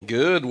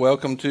Good.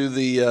 Welcome to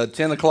the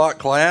 10 o'clock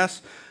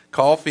class,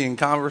 Coffee and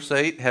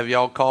Conversate. Have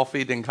y'all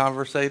coffeed and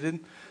conversated?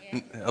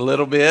 Yeah. A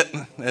little bit?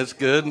 That's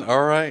good.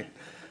 All right.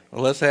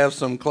 Well, let's have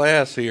some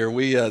class here.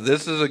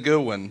 This is a good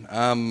one.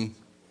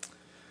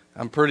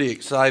 I'm pretty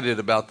excited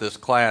about this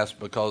class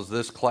because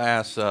this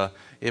class,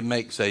 it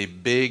makes a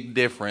big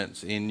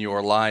difference in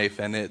your life.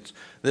 And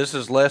this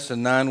is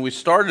lesson 9. We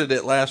started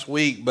it last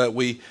week, but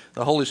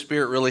the Holy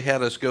Spirit really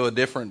had us go a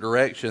different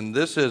direction.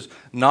 This is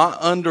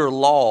not under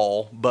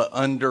law, but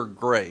under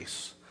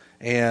grace.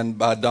 And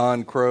by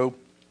Don Crow,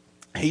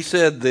 he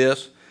said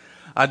this: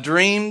 I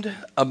dreamed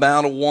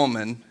about a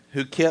woman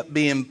who kept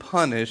being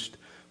punished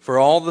for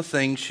all the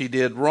things she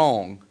did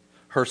wrong,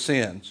 her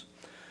sins.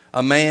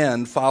 A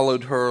man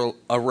followed her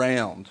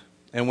around,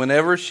 and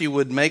whenever she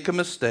would make a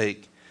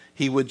mistake,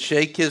 he would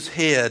shake his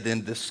head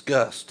in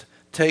disgust,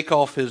 take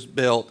off his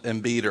belt,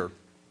 and beat her.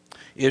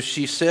 If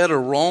she said a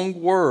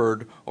wrong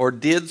word or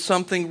did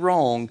something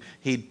wrong,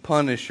 he'd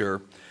punish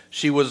her.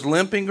 She was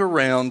limping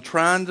around,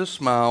 trying to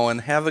smile and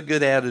have a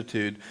good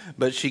attitude,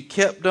 but she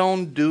kept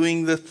on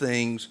doing the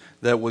things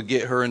that would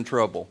get her in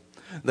trouble.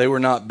 They were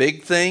not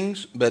big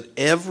things, but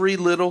every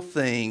little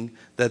thing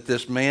that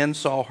this man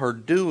saw her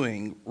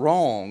doing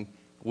wrong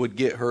would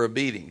get her a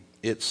beating.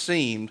 It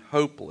seemed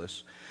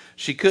hopeless.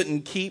 She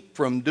couldn't keep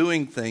from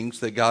doing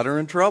things that got her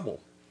in trouble.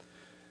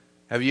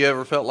 Have you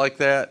ever felt like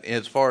that?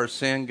 As far as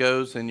sin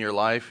goes in your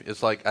life,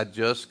 it's like, I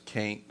just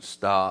can't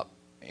stop.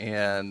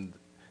 And,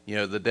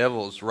 the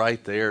devil's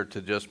right there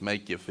to just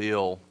make you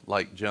feel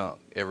like junk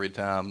every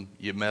time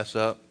you mess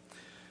up.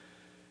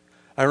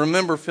 I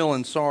remember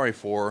feeling sorry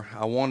for her.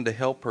 I wanted to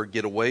help her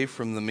get away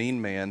from the mean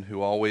man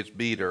who always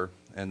beat her,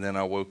 and then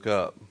I woke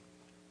up.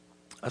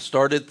 I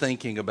started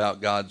thinking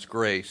about God's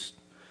grace,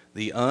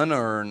 the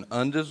unearned,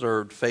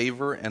 undeserved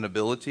favor and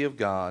ability of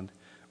God.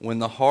 When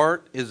the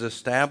heart is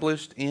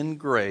established in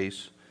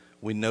grace,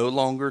 we no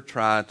longer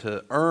try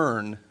to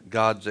earn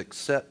God's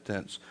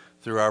acceptance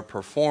through our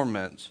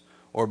performance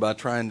or by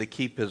trying to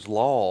keep His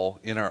law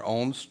in our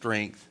own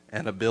strength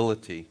and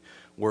ability.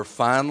 We're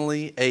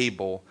finally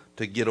able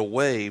to get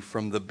away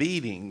from the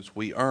beatings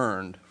we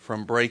earned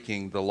from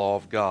breaking the law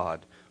of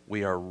God.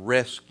 We are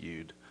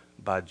rescued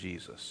by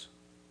Jesus.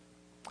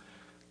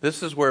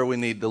 This is where we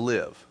need to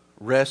live,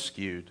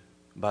 rescued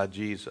by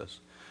Jesus.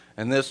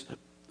 And this,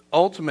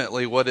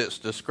 ultimately, what it's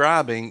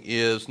describing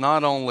is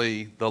not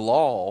only the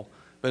law,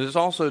 but it's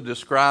also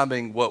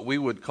describing what we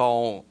would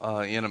call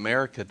in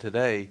America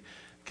today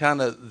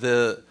kind of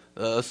the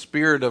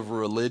spirit of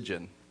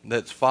religion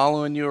that's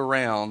following you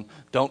around.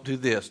 Don't do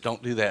this,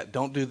 don't do that,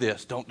 don't do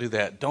this, don't do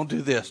that, don't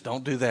do this,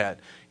 don't do that.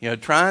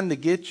 Trying to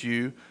get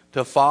you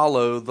to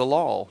follow the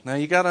law. Now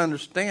you got to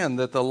understand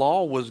that the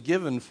law was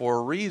given for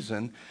a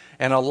reason,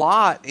 and a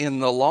lot in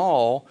the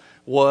law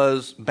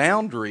was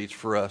boundaries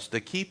for us to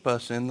keep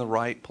us in the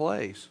right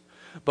place.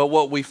 But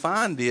what we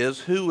find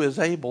is, who is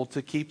able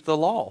to keep the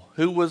law?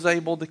 Who was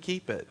able to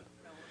keep it?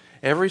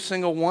 Every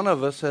single one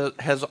of us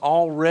has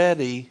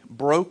already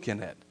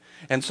broken it.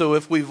 And so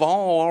if we've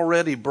all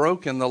already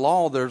broken the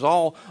law, there's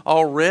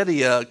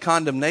already a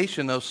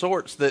condemnation of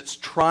sorts that's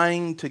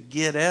trying to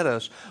get at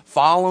us,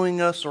 following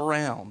us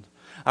around.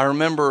 I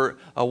remember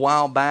a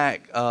while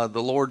back,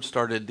 the Lord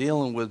started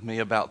dealing with me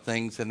about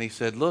things, and He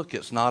said, look,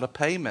 it's not a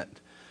payment.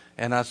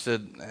 And I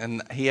said,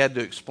 and He had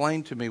to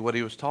explain to me what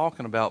He was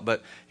talking about.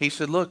 But He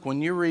said, look,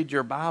 when you read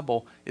your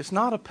Bible, it's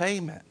not a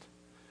payment.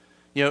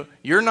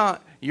 You're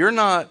not,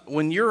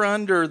 when you're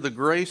under the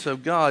grace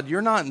of God,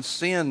 you're not in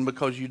sin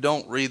because you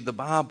don't read the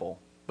Bible.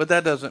 But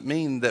that doesn't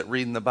mean that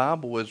reading the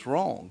Bible is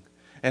wrong.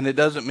 And it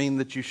doesn't mean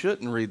that you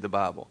shouldn't read the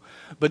Bible.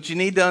 But you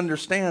need to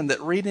understand that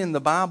reading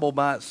the Bible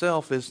by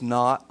itself is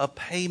not a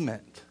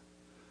payment.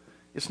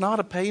 It's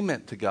not a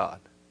payment to God.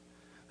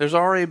 There's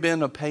already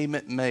been a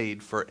payment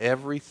made for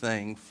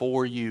everything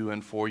for you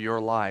and for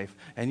your life.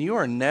 And you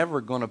are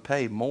never going to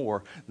pay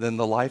more than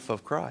the life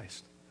of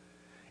Christ.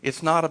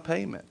 It's not a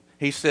payment.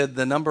 He said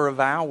the number of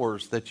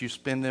hours that you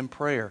spend in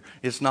prayer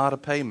is not a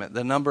payment.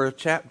 The number of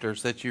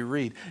chapters that you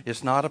read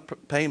is not a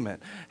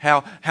payment.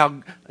 How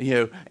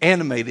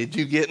animated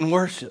you get in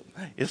worship,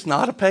 it's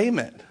not a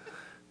payment.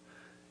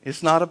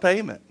 It's not a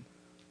payment.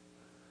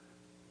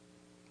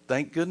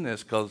 Thank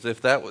goodness, because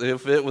if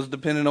it was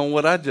depending on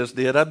what I just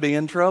did, I'd be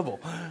in trouble.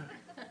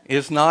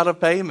 It's not a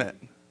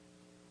payment.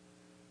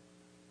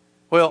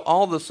 Well,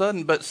 all of a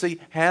sudden, but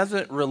see,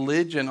 hasn't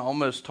religion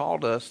almost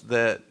taught us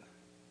that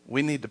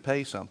we need to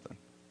pay something?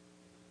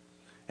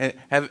 And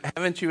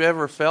haven't you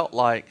ever felt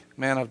like,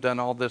 man, I've done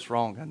all this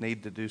wrong. I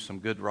need to do some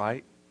good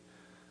right.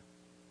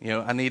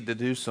 I need to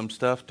do some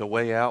stuff to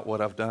weigh out what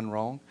I've done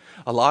wrong.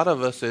 A lot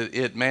of us,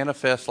 it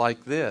manifests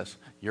like this.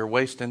 You're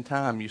wasting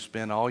time. You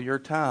spend all your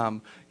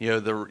time,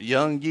 the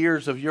young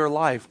years of your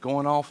life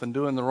going off and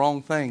doing the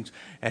wrong things.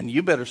 And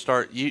you better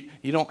start, you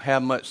don't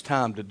have much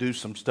time to do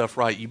some stuff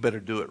right. You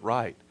better do it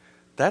right.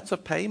 That's a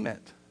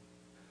payment.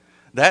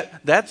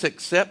 That's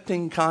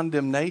accepting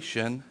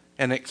condemnation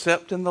and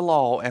accepting the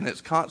law, and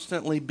it's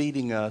constantly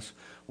beating us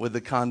with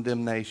the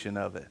condemnation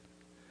of it.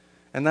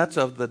 And that's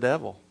of the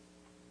devil.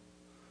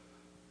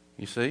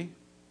 You see?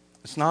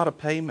 It's not a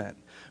payment.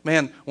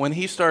 Man, when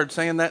he started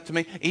saying that to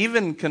me,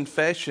 even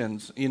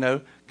confessions,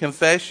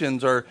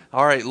 confessions are,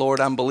 all right, Lord,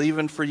 I'm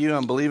believing for you.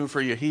 I'm believing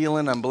for your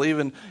healing. I'm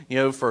believing,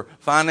 for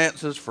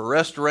finances, for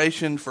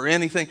restoration, for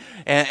anything.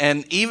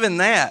 And even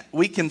that,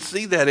 we can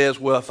see that as,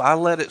 well, if I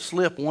let it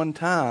slip one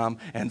time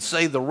and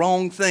say the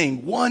wrong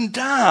thing one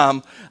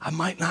time, I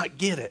might not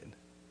get it.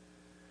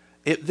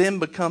 It then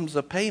becomes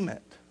a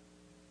payment.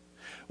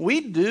 We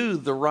do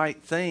the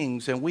right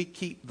things and we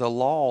keep the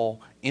law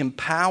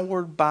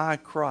empowered by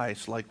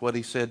Christ, like what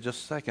he said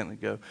just a second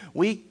ago.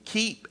 We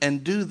keep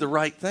and do the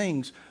right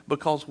things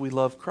because we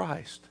love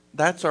Christ.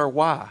 That's our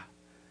why.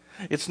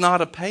 It's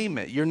not a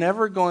payment. You're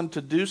never going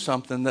to do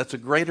something that's a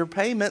greater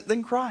payment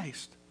than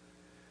Christ.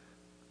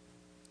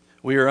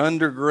 We are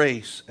under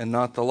grace and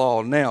not the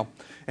law. Now,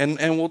 and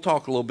we'll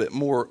talk a little bit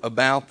more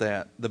about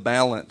that, the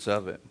balance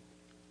of it.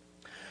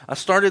 I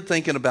started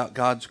thinking about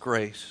God's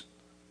grace.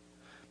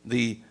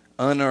 The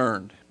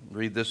unearned,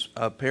 read this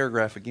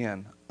paragraph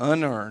again,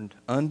 unearned,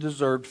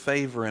 undeserved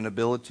favor and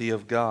ability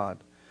of God.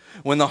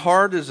 When the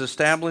heart is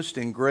established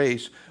in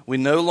grace, we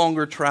no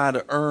longer try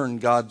to earn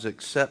God's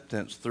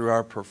acceptance through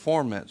our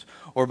performance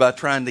or by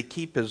trying to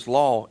keep his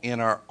law in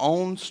our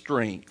own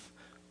strength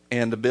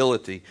and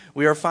ability.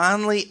 We are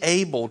finally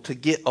able to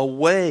get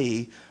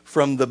away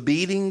from the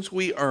beatings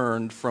we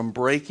earned from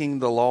breaking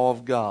the law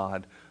of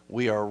God.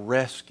 We are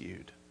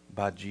rescued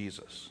by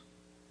Jesus.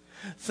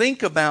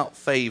 Think about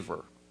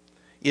favor.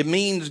 It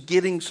means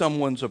getting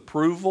someone's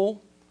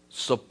approval,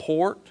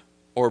 support,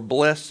 or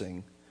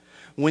blessing.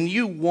 When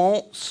you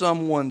want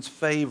someone's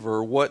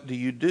favor, what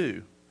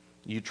do?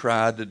 You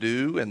try to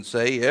do and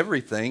say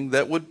everything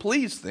that would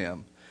please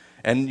them,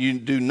 and you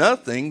do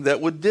nothing that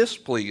would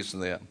displease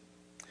them.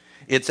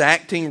 It's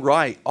acting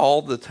right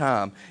all the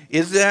time.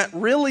 Is that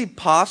really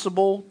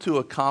possible to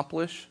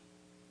accomplish?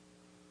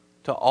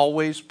 To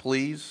always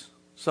please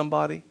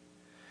somebody?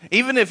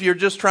 Even if you're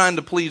just trying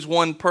to please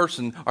one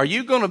person, are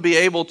you going to be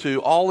able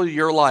to, all of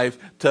your life,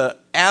 to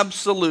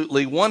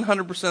absolutely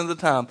 100% of the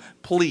time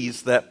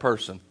please that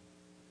person?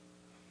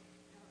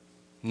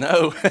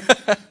 No.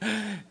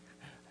 I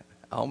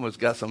almost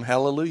got some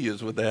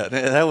hallelujahs with that.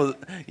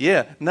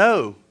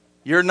 No,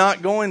 you're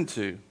not going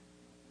to.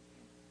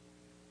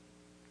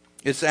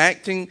 It's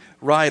acting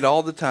right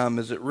all the time.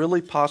 Is it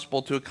really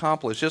possible to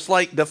accomplish? Just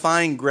like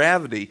defying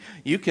gravity.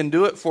 You can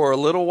do it for a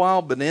little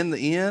while, but in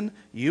the end,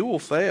 you will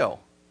fail.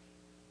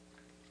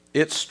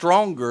 It's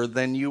stronger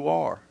than you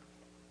are.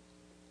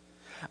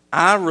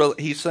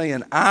 He's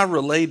saying, I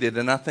related,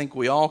 and I think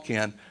we all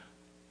can.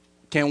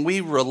 Can we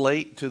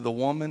relate to the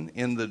woman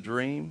in the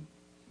dream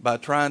by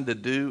trying to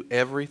do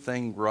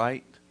everything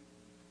right?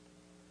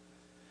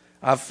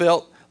 I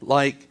felt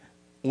like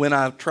when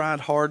I've tried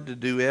hard to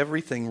do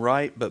everything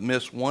right but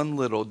missed one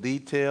little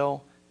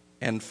detail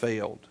and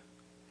failed.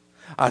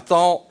 I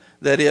thought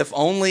that if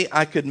only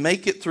I could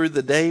make it through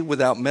the day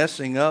without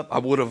messing up, I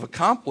would have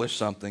accomplished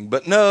something.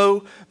 But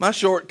no, my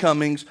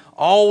shortcomings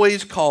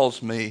always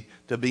cause me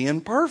to be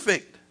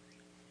imperfect.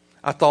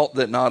 I thought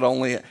that not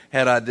only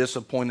had I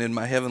disappointed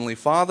my Heavenly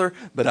Father,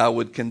 but I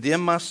would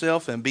condemn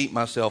myself and beat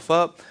myself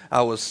up.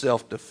 I was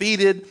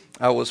self-defeated.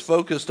 I was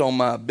focused on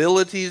my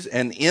abilities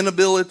and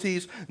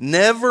inabilities,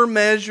 never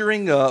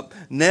measuring up,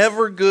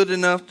 never good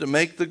enough to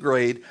make the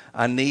grade.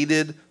 I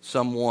needed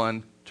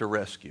someone to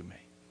rescue me.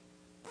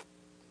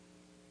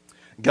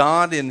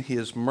 God in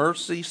his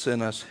mercy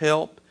sent us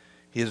help.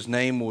 His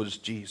name was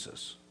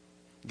Jesus.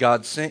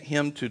 God sent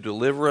him to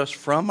deliver us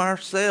from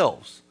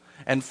ourselves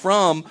and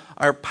from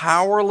our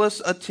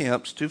powerless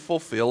attempts to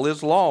fulfill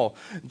his law.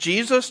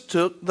 Jesus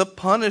took the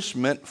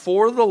punishment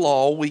for the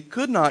law we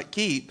could not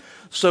keep,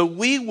 so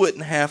we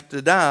wouldn't have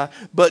to die,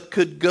 but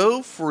could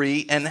go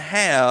free and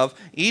have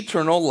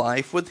eternal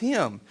life with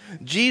him.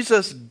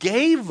 Jesus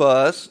gave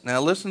us, now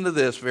listen to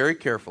this very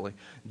carefully,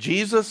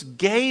 Jesus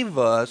gave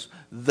us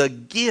the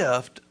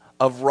gift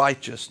of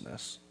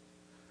righteousness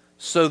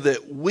so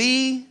that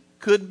we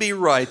could be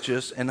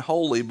righteous and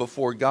holy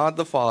before God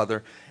the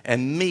Father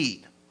and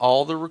meet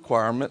all the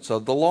requirements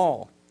of the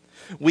law.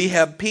 We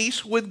have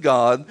peace with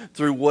God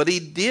through what he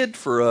did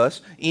for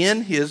us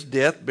in his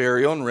death,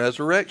 burial, and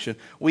resurrection.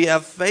 We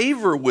have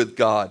favor with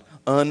God,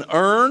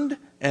 unearned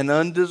and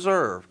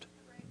undeserved.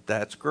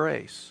 That's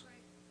grace.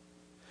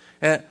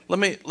 And let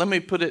me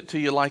put it to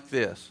you like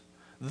this.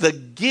 The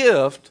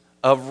gift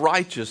of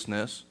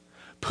righteousness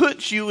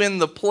puts you in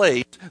the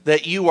place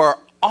that you are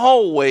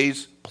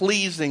always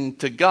pleasing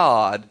to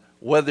God,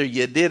 whether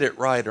you did it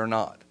right or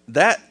not.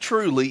 That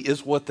truly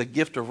is what the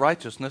gift of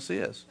righteousness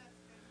is.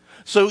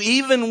 So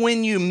even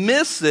when you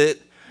miss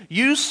it,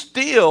 you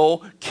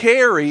still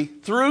carry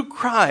through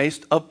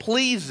Christ a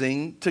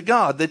pleasing to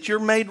God, that you're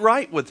made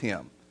right with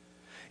him.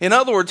 In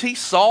other words, he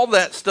saw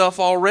that stuff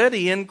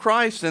already in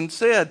Christ and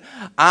said,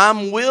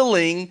 I'm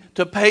willing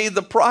to pay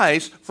the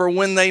price for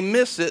when they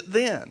miss it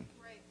then.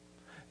 Right.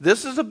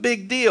 This is a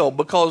big deal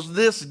because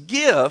this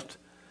gift,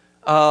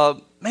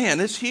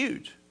 it's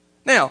huge.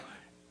 Now,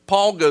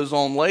 Paul goes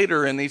on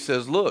later and he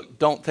says, look,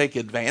 don't take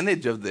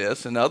advantage of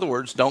this. In other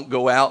words, don't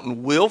go out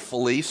and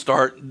willfully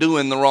start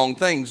doing the wrong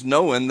things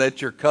knowing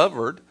that you're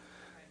covered.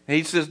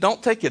 He says,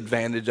 don't take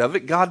advantage of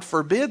it. God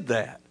forbid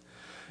that.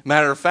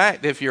 Matter of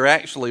fact, if you're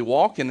actually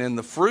walking in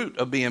the fruit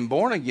of being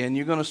born again,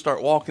 you're going to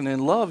start walking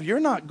in love. You're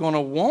not going to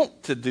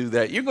want to do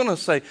that. You're going to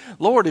say,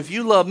 Lord, if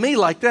you love me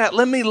like that,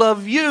 let me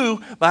love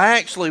you by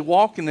actually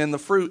walking in the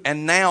fruit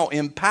and now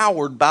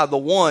empowered by the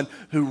one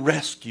who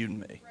rescued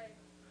me. Right.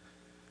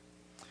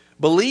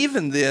 Believe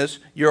in this,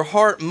 your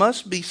heart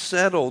must be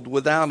settled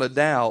without a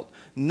doubt,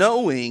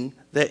 knowing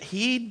that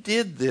he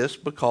did this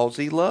because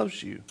he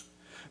loves you.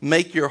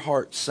 Make your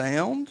heart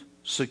sound,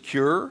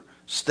 secure,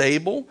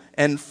 stable,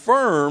 and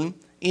firm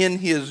in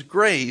his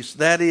grace.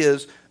 That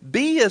is,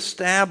 be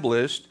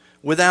established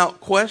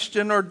without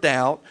question or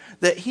doubt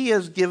that he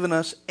has given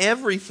us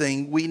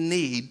everything we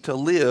need to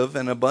live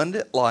an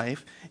abundant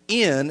life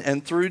in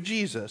and through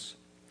Jesus.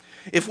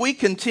 If we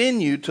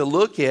continue to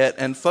look at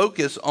and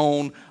focus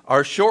on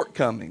our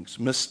shortcomings,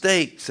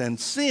 mistakes, and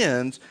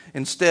sins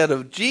instead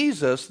of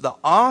Jesus, the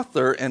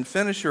author and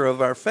finisher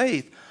of our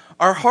faith,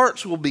 our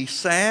hearts will be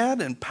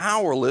sad and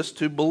powerless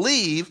to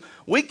believe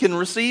we can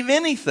receive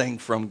anything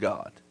from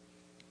God.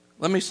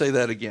 Let me say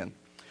that again.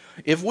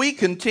 If we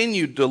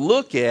continue to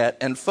look at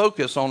and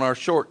focus on our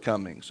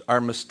shortcomings, our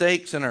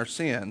mistakes, and our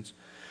sins,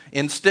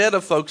 instead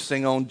of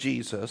focusing on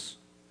Jesus,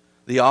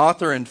 the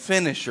author and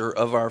finisher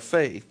of our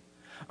faith,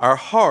 our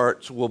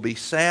hearts will be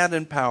sad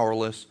and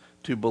powerless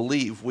to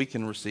believe we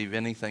can receive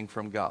anything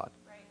from God.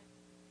 Right.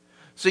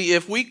 See,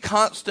 if we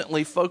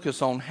constantly focus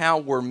on how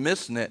we're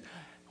missing it,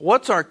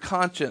 what's our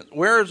conscience?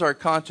 Where is our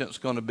conscience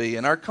going to be?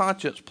 And our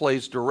conscience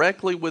plays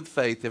directly with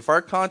faith. If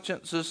our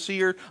conscience is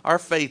seared, our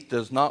faith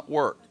does not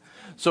work.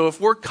 So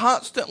if we're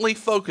constantly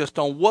focused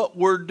on what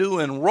we're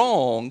doing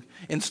wrong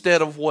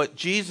instead of what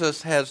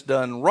Jesus has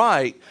done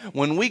right,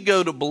 when we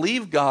go to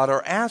believe God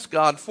or ask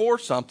God for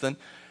something,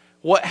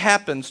 what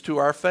happens to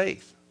our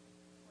faith?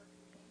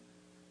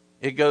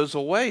 It goes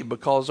away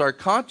because our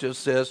conscience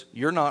says,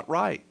 you're not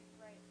right.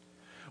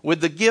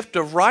 With the gift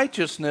of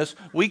righteousness,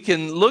 we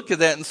can look at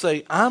that and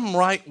say, I'm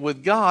right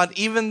with God,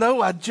 even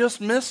though I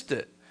just missed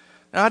it.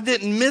 Now, I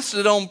didn't miss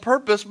it on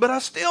purpose, but I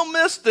still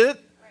missed it.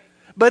 Right.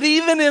 But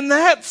even in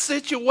that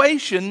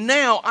situation,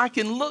 now I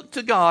can look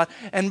to God,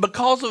 and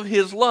because of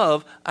his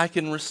love, I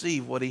can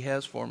receive what he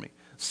has for me.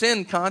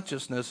 Sin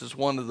consciousness is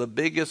one of the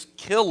biggest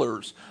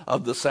killers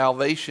of the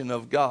salvation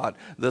of God.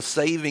 The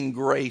saving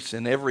grace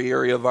in every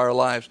area of our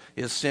lives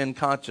is sin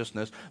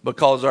consciousness,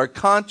 because our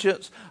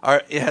conscience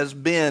it has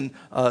been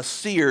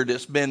seared,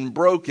 it's been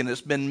broken, it's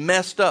been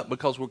messed up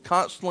because we're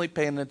constantly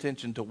paying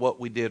attention to what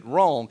we did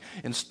wrong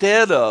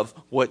instead of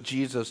what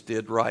Jesus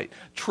did right.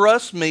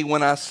 Trust me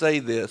when I say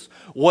this.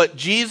 What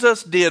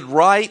Jesus did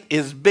right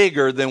is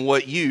bigger than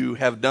what you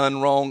have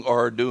done wrong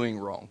or are doing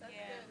wrong.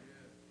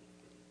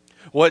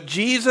 What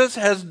Jesus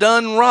has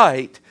done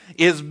right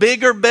is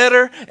bigger,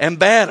 better, and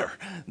better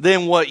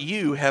than what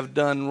you have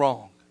done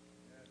wrong.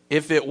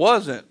 If it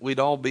wasn't, we'd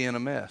all be in a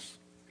mess.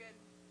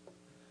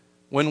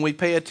 When we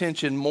pay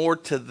attention more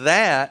to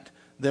that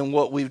than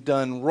what we've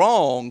done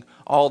wrong,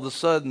 all of a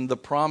sudden the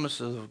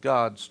promises of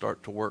God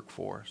start to work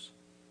for us.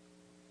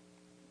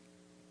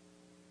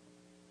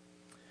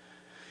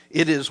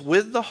 It is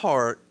with the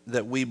heart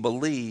that we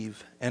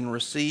believe and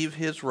receive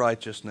his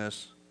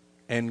righteousness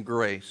and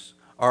grace.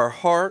 Our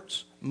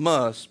hearts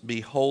must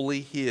be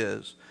wholly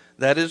his.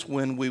 That is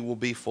when we will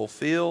be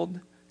fulfilled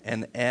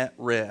and at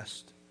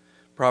rest.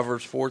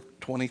 Proverbs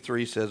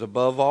 4:23 says,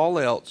 above all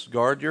else,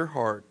 guard your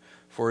heart,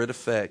 for it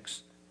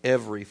affects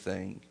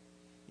everything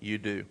you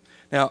do.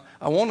 Now,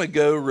 I want to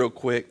go real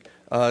quick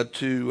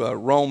to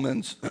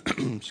Romans.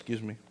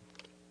 Excuse me.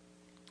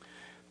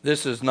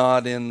 This is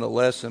not in the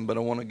lesson, but I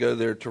want to go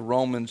there to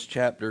Romans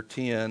chapter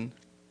 10.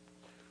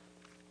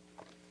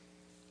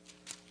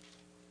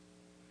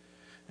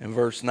 In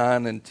verse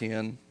 9 and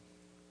 10.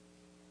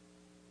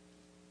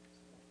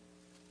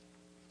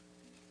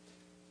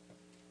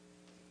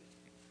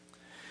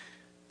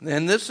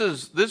 And this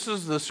is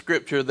the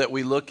scripture that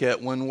we look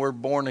at when we're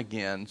born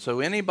again.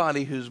 So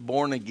anybody who's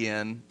born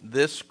again,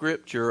 this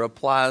scripture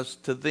applies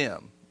to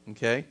them,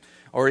 okay?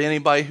 Or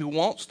anybody who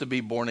wants to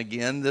be born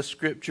again, this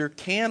scripture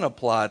can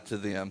apply to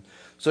them.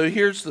 So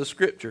here's the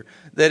scripture,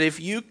 that if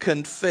you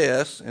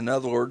confess, in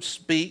other words,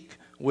 speak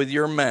with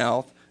your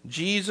mouth,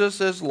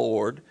 Jesus as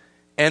Lord,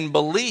 and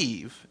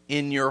believe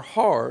in your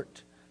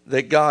heart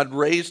that God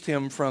raised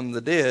him from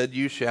the dead,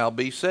 you shall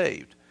be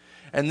saved.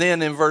 And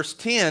then in verse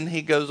 10,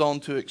 he goes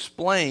on to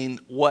explain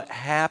what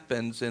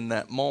happens in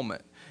that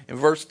moment. In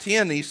verse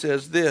 10, he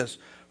says this,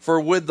 for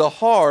with the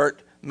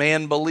heart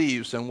man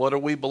believes. And what do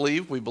we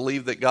believe? We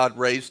believe that God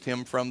raised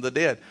him from the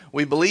dead.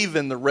 We believe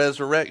in the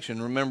resurrection.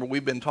 Remember,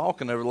 we've been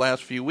talking over the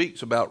last few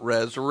weeks about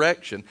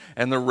resurrection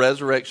and the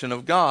resurrection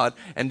of God.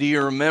 And do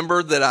you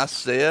remember that I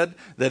said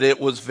that it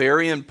was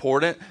very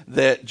important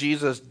that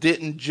Jesus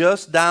didn't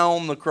just die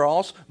on the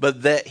cross,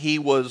 but that he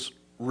was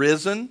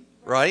risen,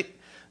 right?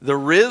 The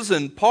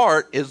risen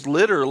part is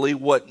literally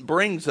what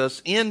brings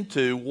us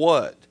into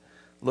what?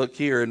 Look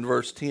here in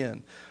verse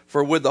 10.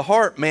 For with the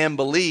heart man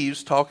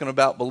believes, talking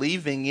about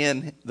believing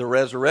in the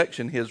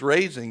resurrection, his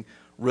raising,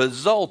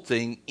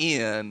 resulting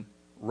in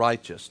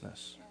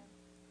righteousness.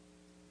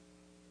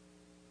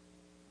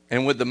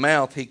 And with the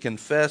mouth he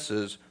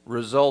confesses,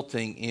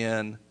 resulting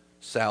in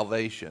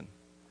salvation.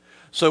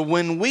 So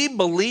when we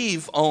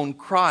believe on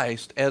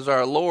Christ as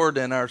our Lord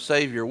and our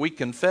Savior, we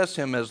confess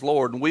Him as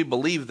Lord, and we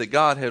believe that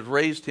God has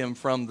raised Him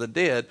from the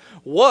dead,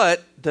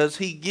 what does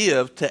He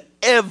give to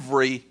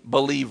every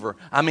believer?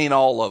 I mean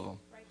all of them.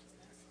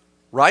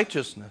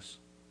 Righteousness.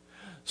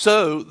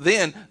 So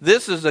then,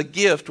 this is a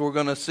gift we're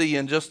going to see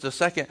in just a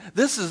second.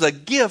 This is a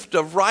gift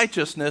of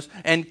righteousness,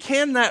 and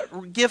can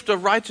that gift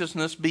of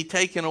righteousness be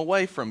taken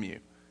away from you?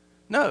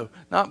 No,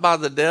 not by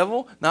the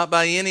devil, not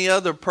by any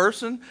other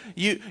person.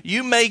 You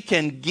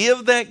can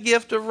give that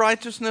gift of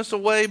righteousness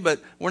away,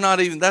 but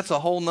that's a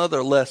whole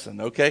nother lesson,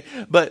 okay?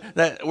 But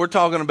we're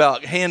talking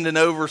about handing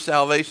over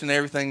salvation and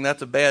everything.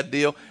 That's a bad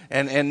deal.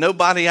 And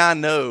nobody I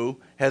know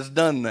has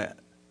done that,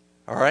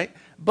 all right?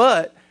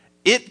 But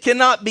it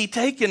cannot be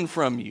taken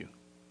from you.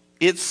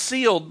 It's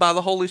sealed by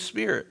the Holy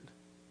Spirit.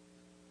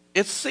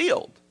 It's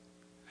sealed.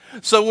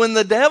 So when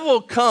the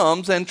devil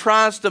comes and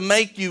tries to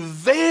make you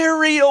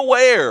very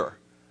aware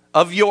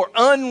of your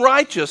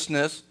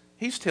unrighteousness,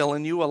 he's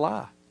telling you a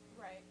lie.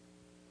 Right.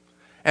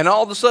 And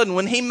all of a sudden,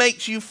 when he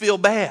makes you feel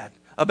bad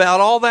about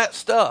all that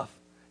stuff,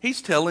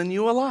 he's telling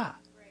you a lie.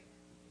 Right.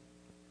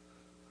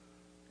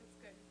 That's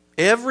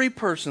good. Every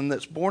person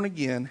that's born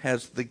again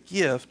has the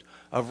gift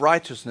of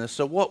righteousness.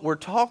 So what we're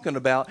talking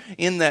about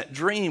in that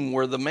dream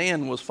where the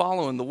man was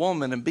following the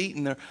woman and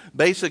beating her,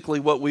 basically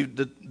what we've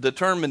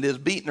determined is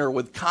beating her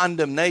with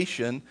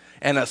condemnation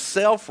and a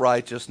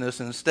self-righteousness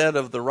instead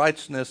of the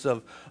righteousness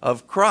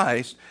of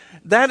Christ.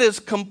 That is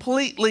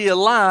completely a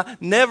lie.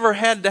 Never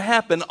had to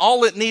happen.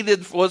 All it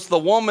needed was the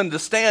woman to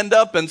stand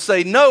up and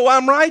say, no,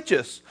 I'm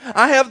righteous.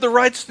 I have the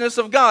righteousness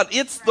of God.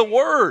 It's the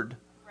Word.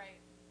 Right.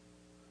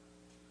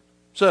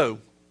 So,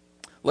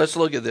 let's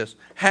look at this.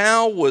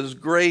 How was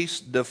grace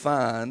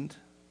defined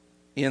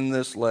in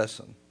this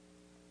lesson?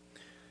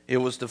 It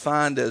was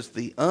defined as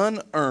the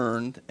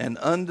unearned and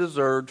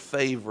undeserved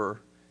favor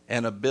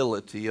and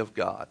ability of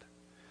God.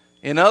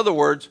 In other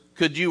words,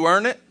 could you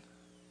earn it?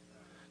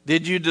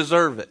 Did you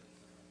deserve it?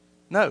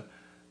 No.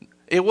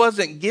 It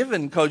wasn't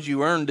given because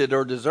you earned it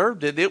or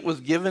deserved it. It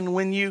was given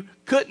when you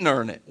couldn't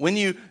earn it, when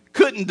you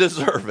couldn't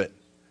deserve it.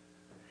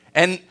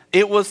 And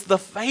it was the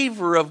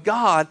favor of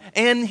God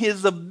and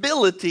His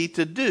ability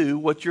to do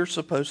what you're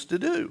supposed to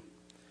do.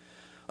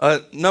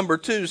 Number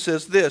 2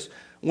 says this: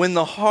 when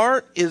the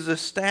heart is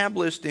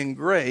established in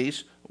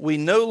grace, we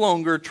no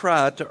longer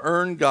try to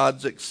earn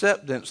God's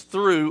acceptance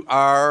through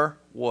our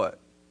what?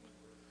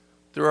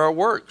 Through our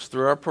works,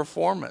 through our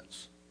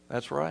performance.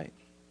 That's right.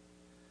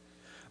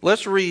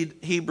 Let's read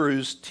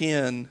Hebrews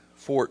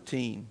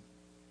 10:14.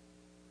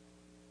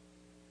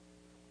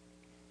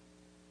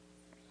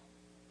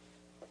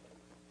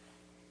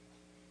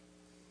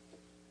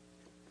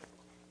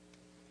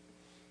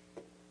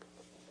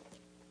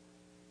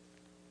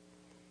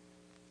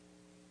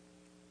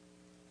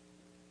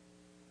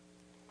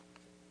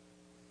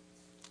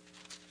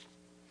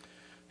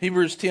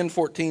 Hebrews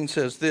 10:14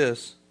 says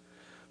this: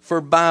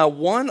 for by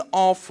one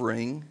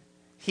offering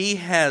He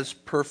has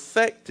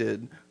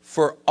perfected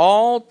for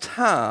all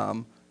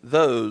time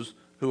those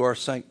who are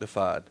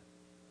sanctified.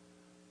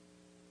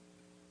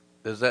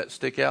 Does that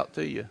stick out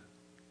to you?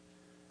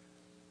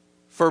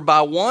 For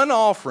by one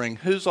offering,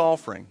 whose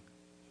offering?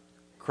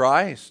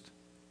 Christ.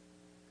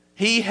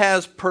 He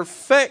has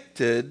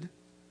perfected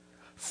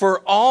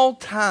for all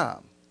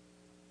time.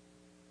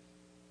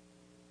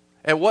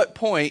 At what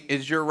point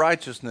is your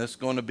righteousness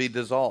going to be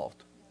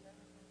dissolved?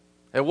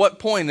 At what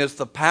point is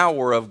the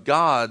power of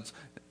God's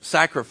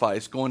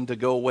sacrifice going to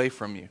go away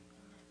from you?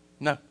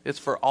 No, it's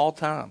for all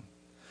time.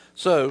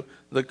 So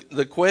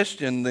the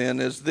question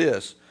then is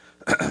this: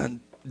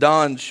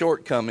 Don's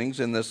shortcomings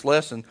in this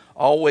lesson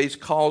always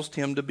caused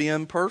him to be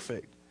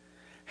imperfect.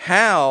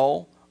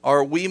 How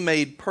are we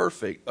made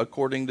perfect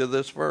according to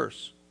this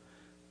verse?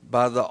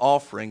 By the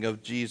offering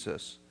of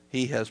Jesus.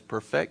 He has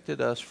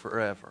perfected us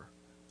forever.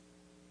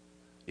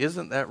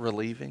 Isn't that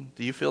relieving?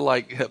 Do you feel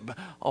like,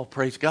 oh,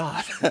 praise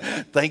God.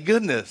 Thank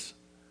goodness.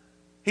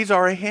 He's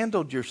already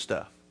handled your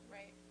stuff.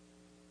 Right.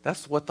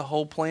 That's what the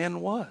whole plan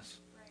was.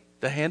 Right.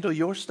 To handle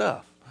your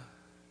stuff.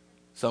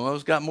 Some of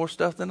us got more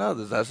stuff than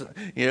others.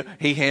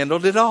 He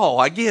handled it all.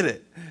 I get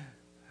it.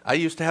 I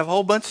used to have a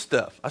whole bunch of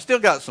stuff. I still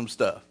got some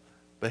stuff.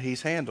 But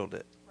He's handled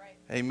it. Right.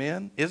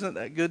 Amen? Isn't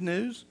that good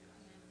news?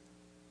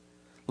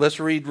 Amen. Let's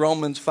read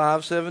Romans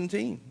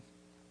 5:17.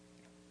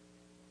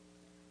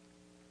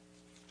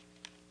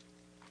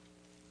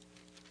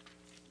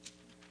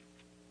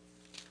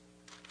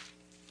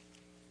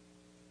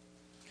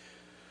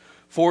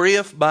 For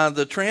if by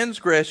the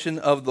transgression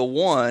of the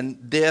one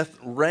death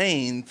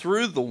reigned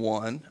through the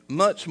one,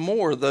 much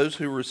more those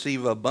who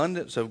receive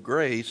abundance of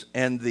grace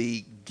and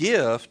the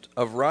gift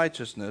of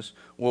righteousness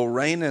will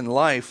reign in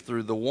life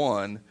through the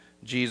one,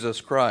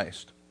 Jesus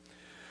Christ.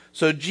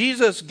 So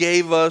Jesus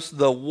gave us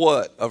the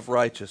what of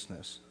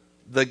righteousness?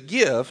 The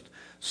gift,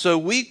 so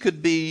we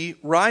could be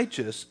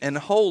righteous and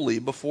holy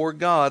before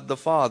God the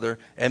Father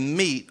and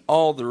meet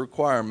all the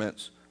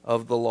requirements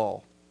of the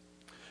law.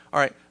 All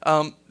right.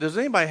 Does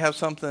anybody have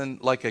something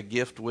like a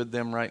gift with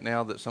them right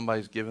now that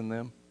somebody's given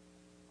them?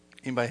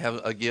 Anybody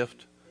have a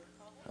gift?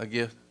 A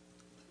gift?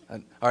 All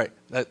right.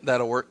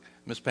 That'll work,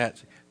 Miss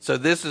Patsy. So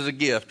this is a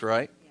gift,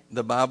 right?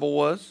 The Bible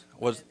was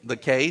the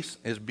case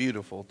is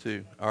beautiful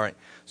too. All right.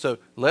 So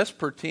let's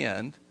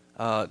pretend,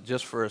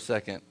 just for a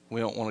second,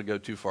 we don't want to go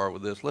too far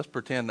with this. Let's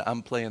pretend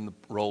I'm playing the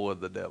role of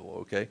the devil,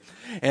 okay?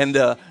 And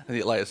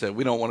like I said,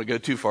 we don't want to go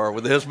too far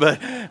with this,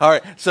 but all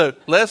right. So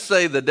let's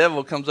say the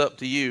devil comes up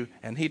to you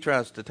and he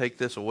tries to take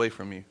this away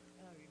from you.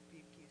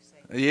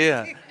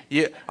 Yeah.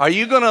 Yeah. Are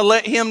you going to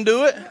let him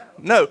do it?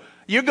 No.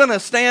 You're going to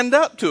stand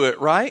up to it,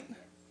 right?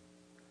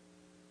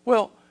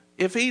 Well,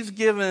 if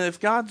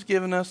God's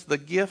given us the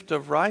gift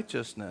of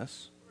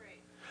righteousness,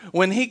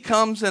 when he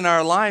comes in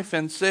our life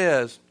and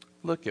says,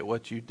 look at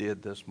what you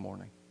did this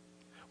morning.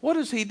 What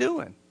is he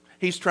doing?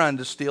 He's trying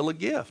to steal a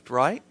gift,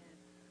 right?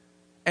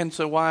 And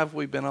so why have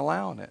we been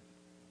allowing it?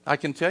 I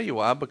can tell you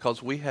why,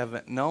 because we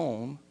haven't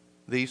known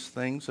these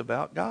things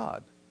about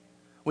God.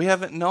 We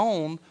haven't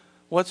known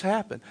what's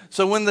happened.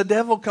 So when the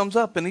devil comes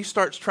up and he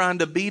starts trying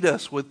to beat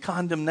us with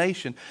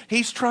condemnation,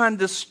 he's trying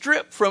to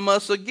strip from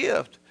us a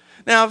gift.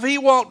 Now, if he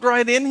walked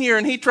right in here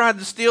and he tried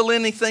to steal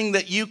anything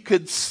that you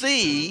could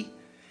see,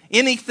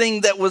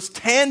 anything that was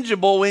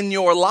tangible in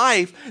your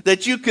life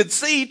that you could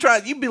see,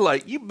 you'd be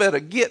like, you better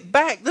get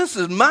back. This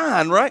is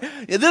mine, right?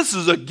 This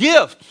is a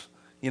gift,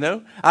 you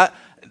know. All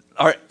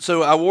right,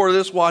 so I wore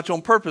this watch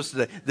on purpose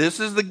today.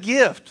 This is the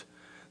gift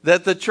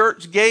that the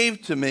church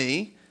gave to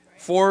me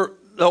for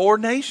the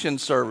ordination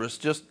service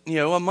just,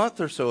 a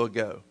month or so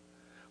ago.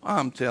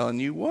 I'm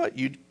telling you what,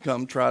 you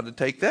come try to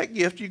take that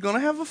gift, you're going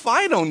to have a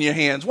fight on your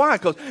hands. Why?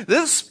 Because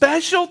this is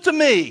special to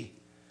me.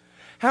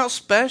 How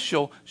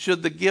special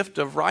should the gift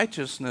of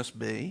righteousness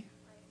be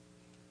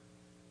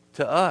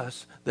to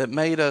us that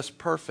made us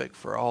perfect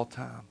for all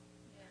time?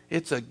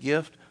 It's a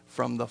gift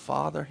from the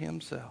Father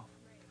himself.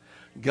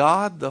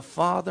 God the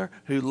Father,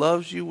 who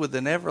loves you with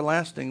an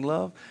everlasting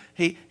love,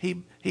 he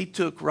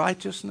took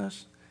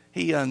righteousness,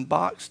 he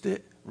unboxed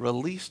it,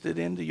 released it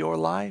into your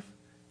life,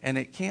 and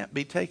it can't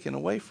be taken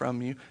away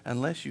from you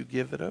unless you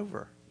give it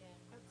over,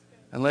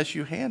 unless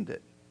you hand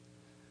it.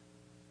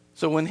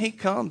 So when he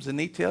comes and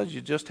he tells you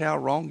just how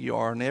wrong you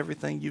are and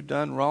everything you've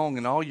done wrong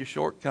and all your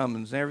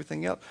shortcomings and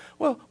everything else,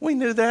 well, we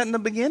knew that in the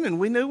beginning.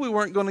 We knew we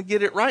weren't going to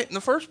get it right in the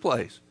first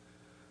place.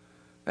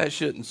 That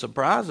shouldn't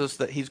surprise us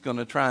that he's going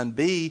to try and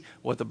be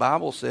what the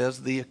Bible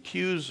says, the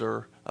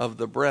accuser of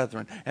the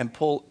brethren, and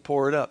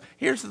pour it up.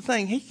 Here's the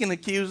thing. He can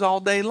accuse all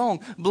day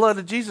long. Blood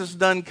of Jesus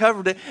done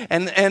covered it.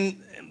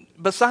 And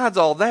besides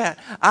all that,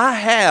 I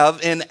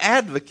have an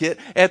advocate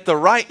at the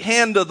right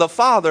hand of the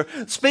Father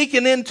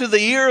speaking into the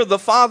ear of the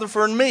Father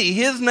for me.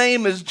 His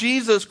name is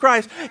Jesus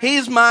Christ.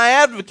 He's my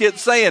advocate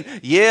saying,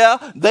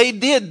 yeah, they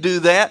did do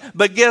that,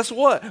 but guess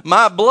what?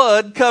 My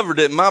blood covered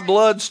it. My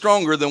blood's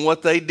stronger than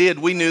what they did.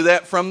 We knew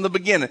that from the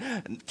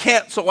beginning.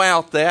 Cancel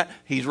out that.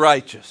 He's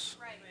righteous.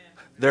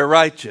 They're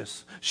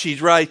righteous.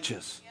 She's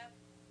righteous.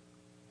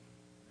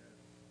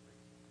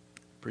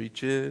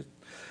 Preach it.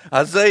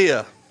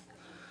 Isaiah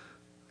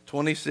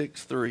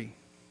 26:3.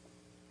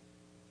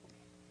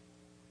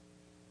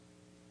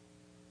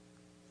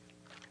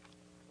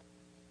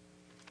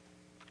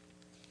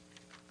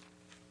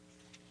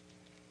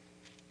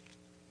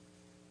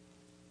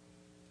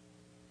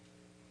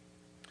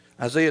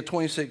 Isaiah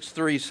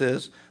 26:3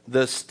 says,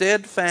 the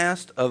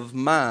steadfast of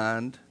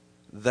mind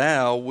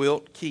thou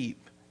wilt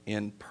keep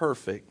in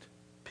perfect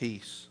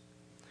peace.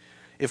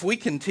 If we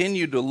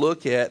continue to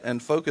look at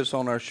and focus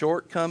on our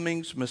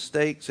shortcomings,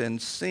 mistakes,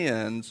 and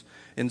sins,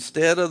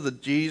 instead of the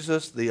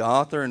Jesus, the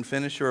author and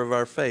finisher of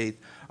our faith,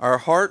 our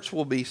hearts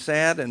will be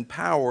sad and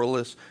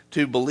powerless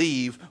to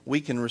believe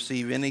we can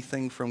receive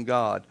anything from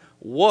God.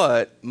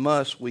 What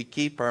must we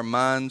keep our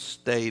minds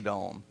stayed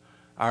on?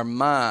 Our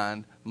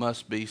mind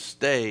must be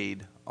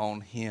stayed on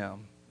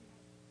him.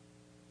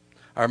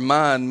 Our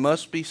mind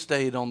must be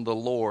stayed on the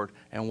Lord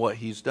and what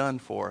he's done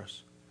for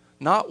us.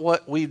 Not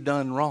what we've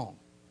done wrong.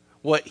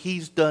 What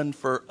he's done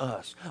for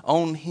us,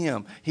 on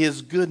him,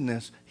 his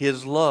goodness,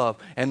 his love.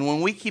 And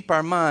when we keep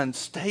our minds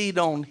stayed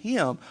on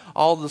him,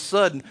 all of a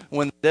sudden,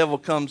 when the devil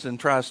comes and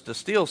tries to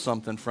steal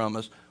something from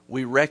us,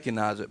 we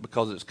recognize it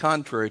because it's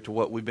contrary to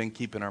what we've been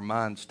keeping our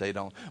minds stayed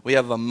on. We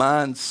have a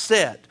mind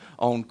set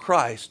on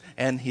Christ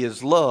and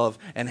his love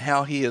and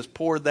how he has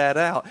poured that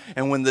out.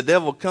 And when the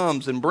devil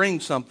comes and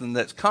brings something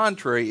that's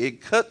contrary,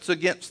 it cuts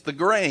against the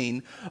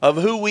grain of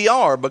who we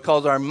are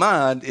because our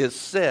mind is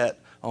set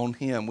on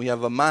him. We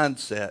have a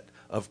mindset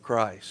of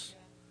Christ.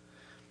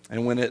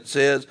 And when it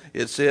says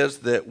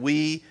that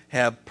we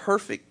have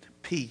perfect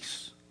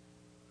peace.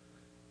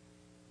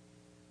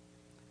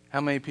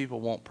 How many people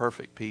want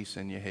perfect peace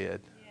in your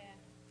head? Yeah.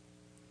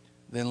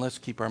 Then let's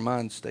keep our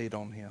minds stayed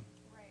on him.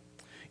 Right.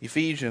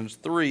 Ephesians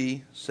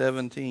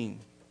 3:17.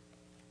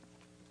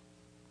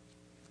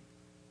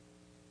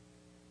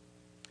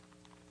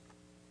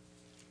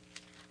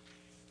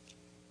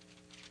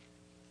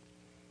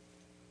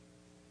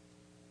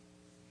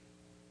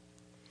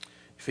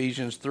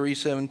 Ephesians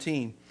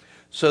 3:17.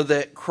 So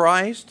that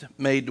Christ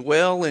may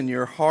dwell in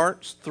your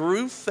hearts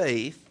through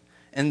faith,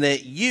 and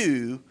that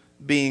you,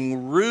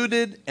 being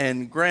rooted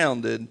and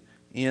grounded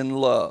in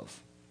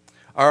love.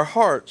 Our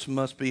hearts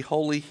must be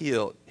wholly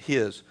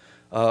His,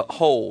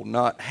 whole,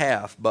 not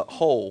half, but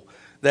whole.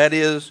 That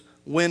is,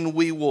 when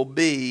we will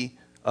be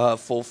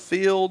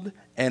fulfilled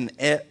and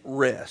at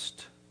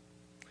rest.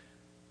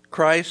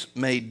 Christ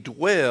may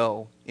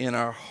dwell in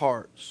our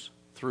hearts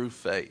through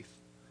faith.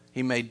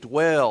 He may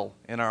dwell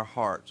in our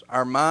hearts.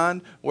 Our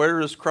mind,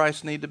 where does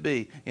Christ need to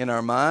be? In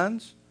our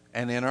minds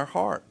and in our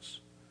hearts.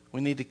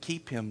 We need to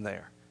keep him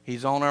there.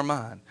 He's on our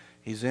mind.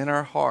 He's in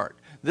our heart.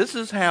 This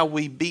is how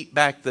we beat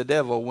back the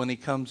devil when he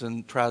comes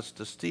and tries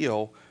to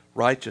steal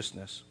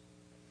righteousness.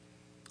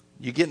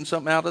 You getting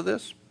something out of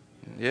this?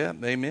 Yeah,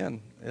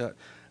 amen. Yeah,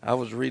 I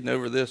was reading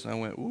over this and I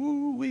went,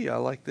 ooh wee, I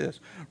like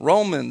this.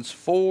 Romans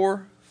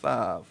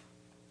 4:5.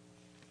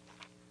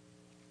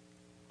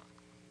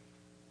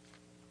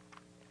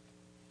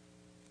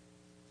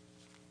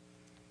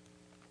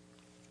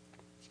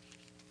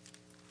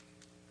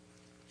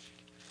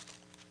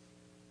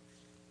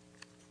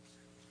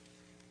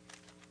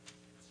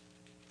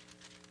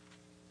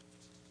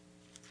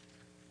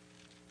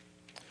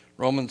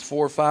 Romans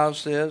 4:5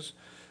 says,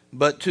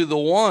 but to the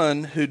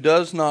one who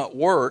does not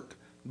work,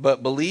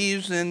 but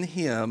believes in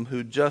him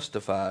who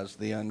justifies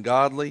the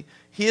ungodly,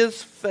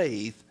 his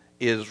faith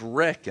is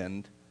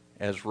reckoned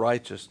as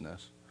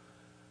righteousness.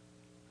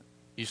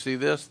 You see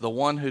this? The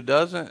one who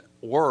doesn't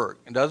work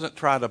and doesn't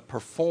try to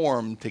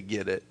perform to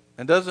get it,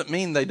 it doesn't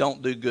mean they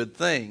don't do good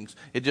things.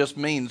 It just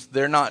means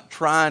they're not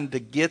trying to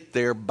get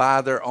there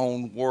by their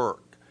own work,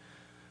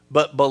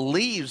 but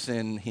believes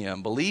in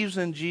him, believes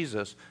in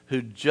Jesus,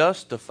 who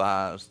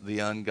justifies the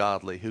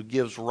ungodly, who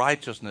gives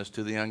righteousness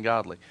to the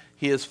ungodly.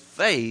 His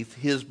faith,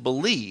 his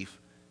belief,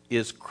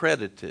 is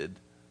credited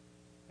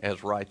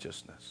as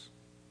righteousness.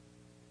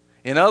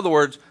 In other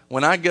words,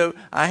 when I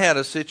had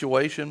a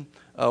situation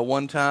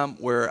one time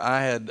where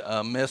I had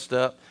messed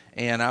up,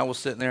 and I was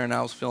sitting there and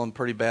I was feeling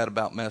pretty bad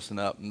about messing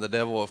up. And the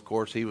devil, of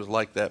course, he was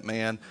like that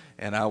man,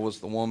 and I was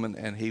the woman,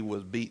 and he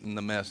was beating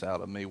the mess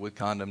out of me with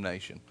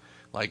condemnation,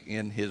 like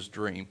in his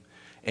dream.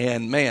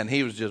 And man,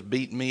 he was just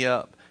beating me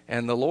up.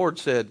 And the Lord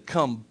said,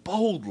 come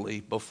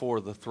boldly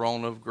before the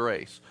throne of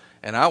grace.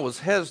 And I was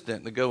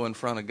hesitant to go in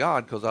front of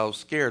God because I was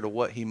scared of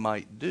what he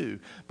might do.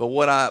 But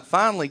what I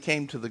finally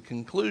came to the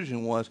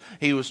conclusion was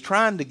he was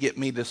trying to get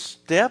me to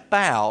step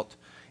out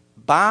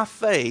by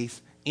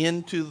faith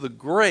into the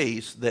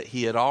grace that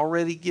he had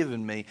already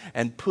given me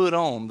and put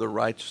on the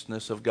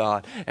righteousness of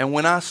God. And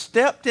when I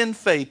stepped in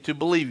faith to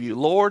believe you,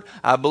 Lord,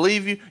 I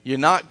believe you, you're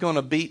not going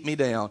to beat me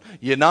down.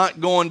 You're not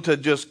going to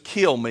just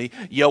kill me.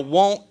 You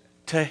want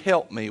to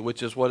help me,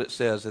 which is what it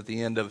says at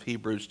the end of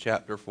Hebrews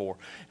chapter 4.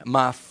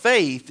 My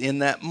faith in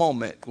that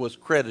moment was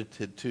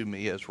credited to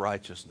me as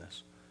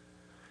righteousness.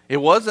 It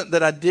wasn't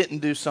that I didn't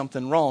do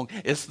something wrong.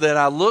 It's that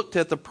I looked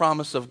at the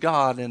promise of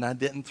God and I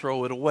didn't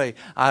throw it away.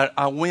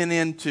 I went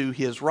into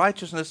his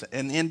righteousness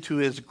and into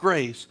his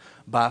grace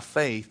by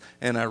faith,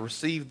 and I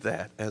received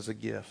that as a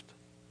gift.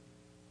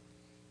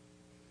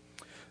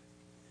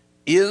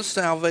 Is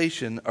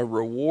salvation a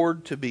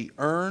reward to be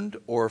earned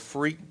or a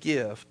free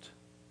gift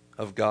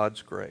of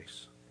God's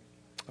grace?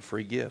 A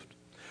free gift.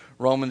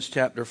 Romans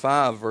chapter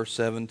 5, verse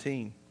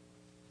 17.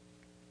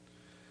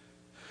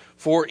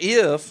 For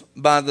if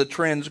by the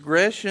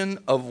transgression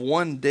of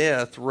one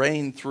death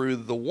reigned through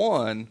the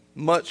one,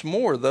 much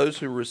more those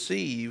who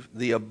receive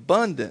the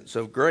abundance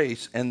of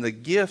grace and the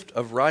gift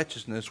of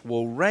righteousness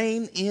will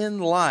reign in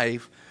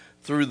life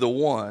through the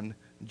one,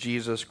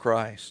 Jesus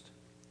Christ.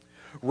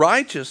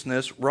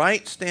 Righteousness,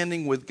 right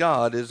standing with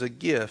God, is a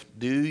gift.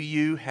 Do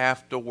you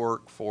have to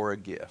work for a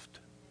gift?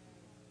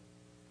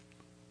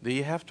 Do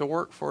you have to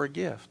work for a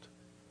gift?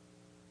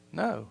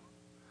 No.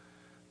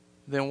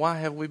 Then why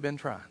have we been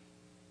trying?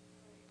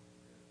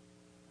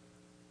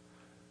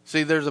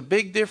 See, there's a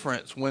big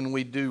difference when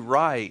we do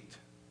right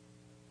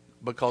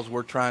because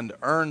we're trying to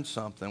earn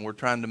something, we're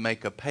trying to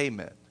make a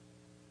payment,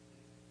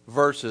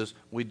 versus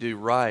we do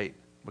right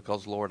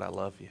because, Lord, I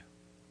love you.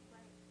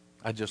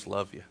 I just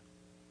love you.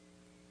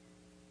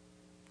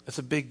 It's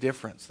a big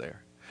difference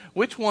there.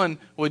 Which one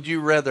would you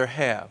rather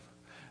have?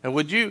 And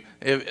would you,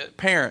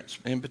 parents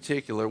in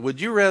particular,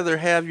 would you rather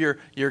have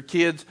your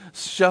kids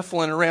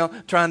shuffling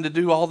around trying to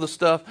do all the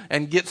stuff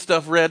and get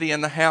stuff ready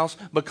in the house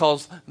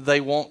because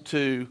they want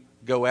to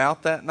go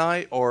out that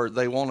night, or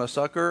they want a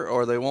sucker,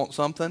 or they want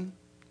something?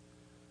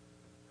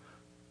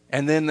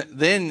 And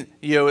then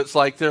it's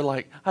like they're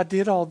like, I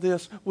did all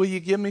this. Will you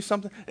give me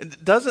something?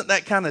 Doesn't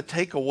that kind of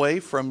take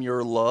away from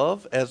your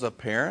love as a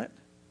parent?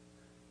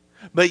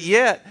 But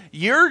yet,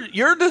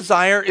 your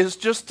desire is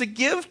just to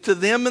give to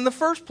them in the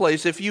first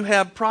place if you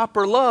have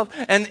proper love.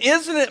 And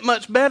isn't it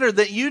much better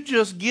that you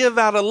just give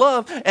out of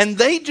love and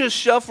they just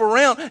shuffle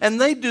around and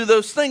they do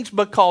those things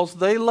because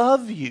they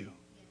love you?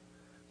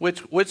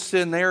 Which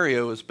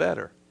scenario is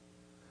better?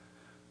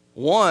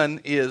 One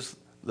is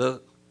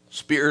the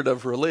spirit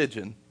of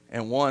religion,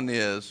 and one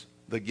is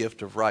the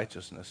gift of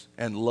righteousness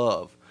and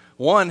love.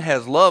 One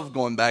has love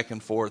going back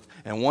and forth,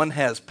 and one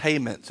has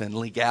payments and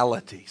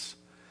legalities.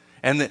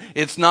 And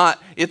it's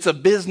a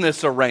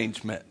business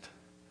arrangement,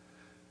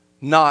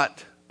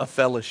 not a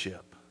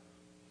fellowship.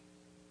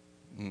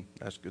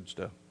 That's good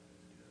stuff.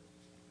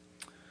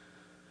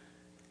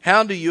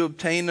 How do you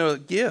obtain a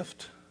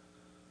gift?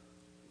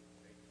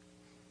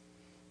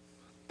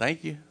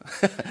 Thank you.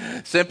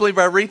 Simply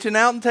by reaching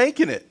out and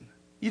taking it.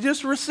 You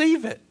just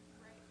receive it.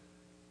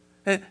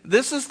 And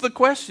this is the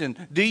question.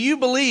 Do you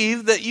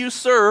believe that you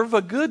serve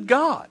a good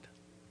God?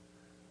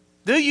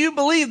 Do you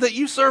believe that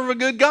you serve a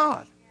good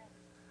God?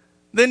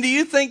 Then do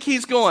you think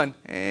he's going,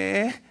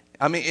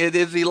 I mean,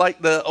 is he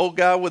like the old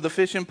guy with the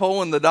fishing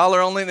pole and the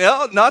dollar only?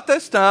 No, not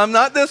this time,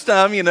 not this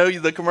time. You know,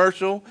 the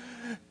commercial.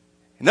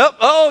 Nope,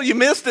 oh, you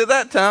missed it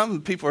that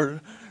time. People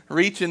are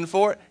reaching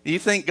for it. Do you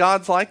think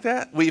God's like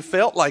that? We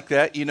felt like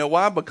that. You know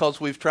why? Because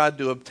we've tried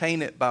to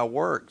obtain it by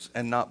works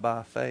and not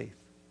by faith.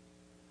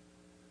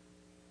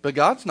 But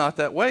God's not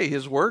that way.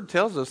 His word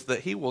tells us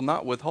that he will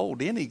not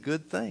withhold any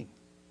good thing.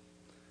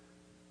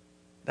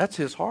 That's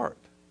his heart.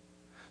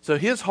 So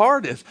his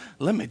heart is,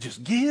 let me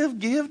just give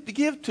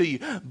to you.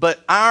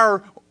 But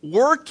our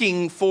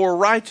working for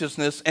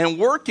righteousness and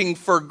working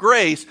for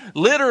grace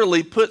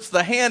literally puts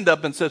the hand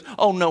up and says,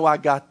 oh no, I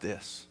got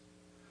this.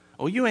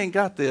 Oh, you ain't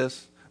got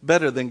this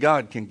better than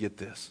God can get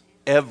this,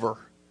 ever.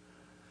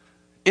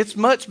 It's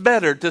much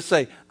better to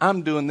say,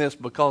 I'm doing this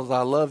because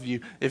I love you.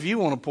 If you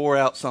want to pour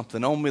out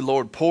something on me,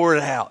 Lord, pour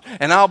it out.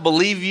 And I'll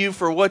believe you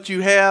for what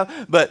you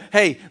have. But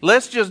hey,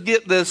 let's just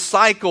get this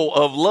cycle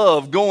of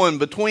love going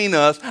between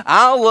us.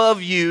 I'll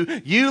love you,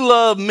 you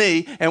love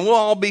me, and we'll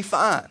all be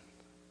fine.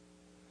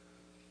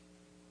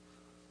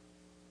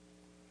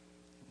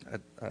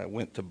 I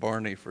went to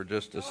Barney for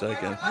just a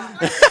second.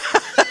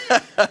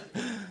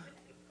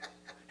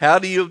 How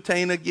do you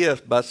obtain a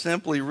gift? By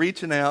simply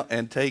reaching out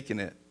and taking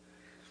it.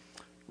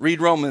 Read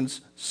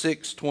Romans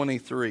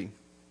 6:23.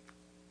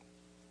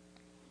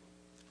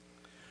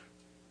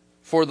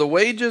 For the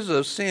wages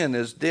of sin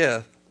is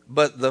death,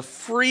 but the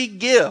free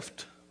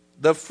gift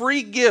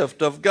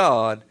of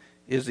God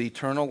is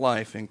eternal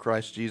life in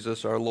Christ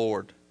Jesus our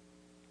Lord.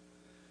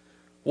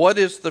 What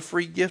is the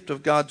free gift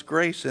of God's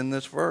grace in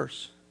this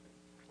verse?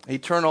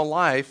 Eternal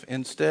life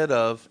instead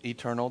of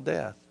eternal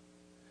death.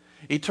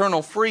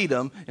 Eternal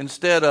freedom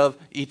instead of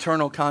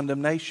eternal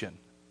condemnation.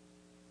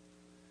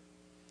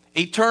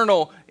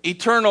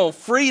 Eternal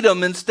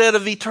freedom instead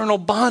of eternal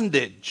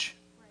bondage.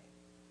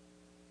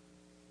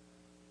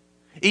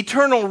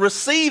 Eternal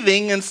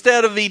receiving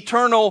instead of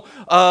eternal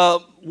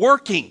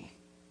working.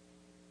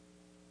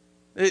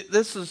 And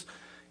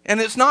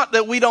it's not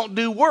that we don't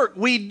do work.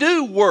 We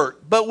do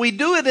work, but we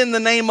do it in the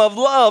name of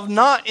love,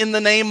 not in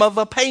the name of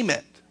a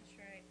payment. That's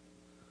right.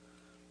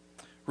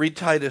 Read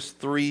Titus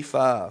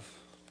 3:5.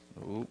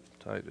 Oh,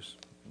 Titus.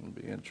 It'll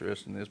be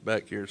interesting. It's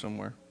back here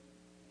somewhere.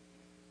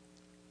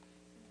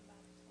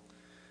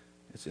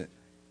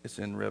 It's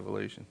in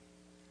Revelation.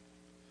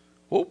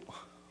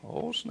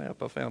 Oh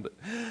snap, I found it.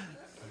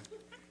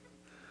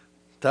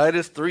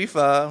 Titus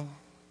 3:5.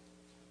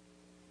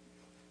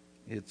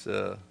 It's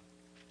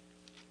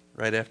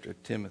right after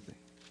Timothy.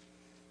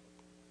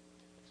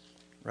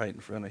 Right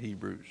in front of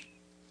Hebrews.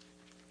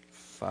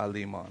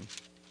 Philemon.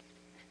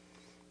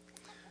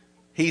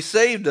 He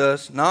saved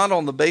us not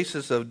on the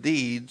basis of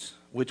deeds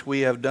which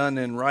we have done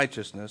in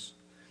righteousness,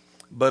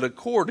 but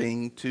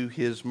according to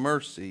his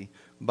mercy,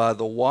 by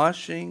the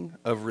washing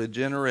of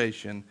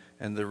regeneration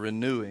and the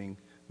renewing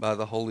by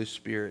the Holy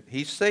Spirit.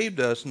 He saved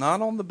us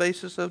not on the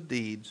basis of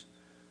deeds,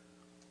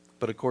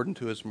 but according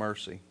to his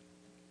mercy.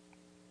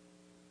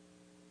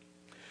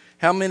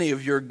 How many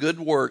of your good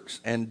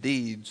works and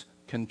deeds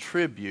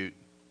contribute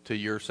to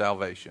your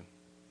salvation?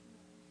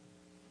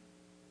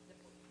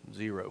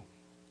 0.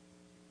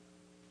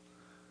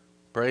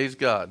 Praise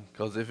God,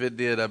 because if it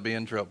did, I'd be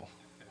in trouble.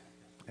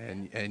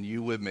 And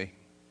you with me.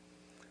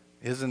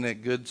 Isn't it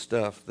good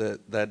stuff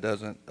that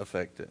doesn't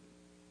affect it?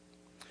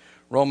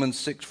 Romans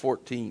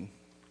 6:14.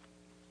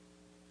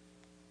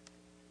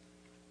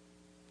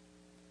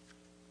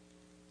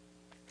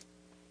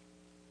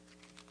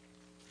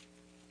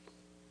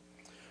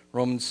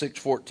 Romans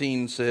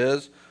 6:14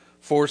 says,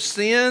 for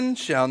sin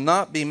shall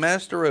not be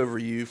master over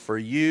you, for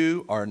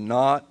you are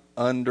not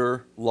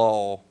under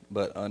law,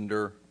 but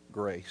under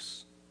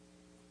grace.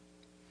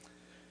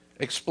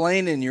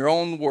 Explain in your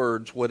own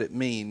words what it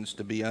means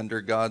to be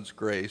under God's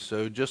grace.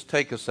 So just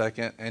take a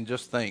second and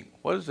just think,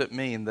 what does it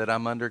mean that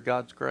I'm under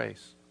God's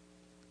grace?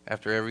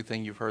 After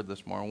everything you've heard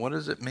this morning, what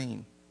does it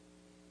mean?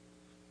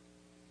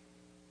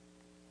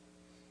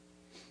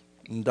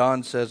 And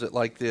Don says it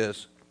like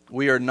this: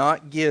 we are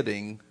not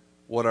getting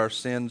what our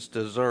sins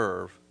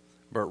deserve,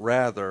 but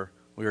rather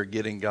we are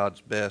getting God's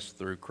best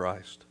through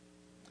Christ.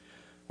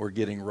 We're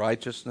getting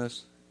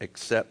righteousness,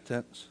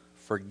 acceptance,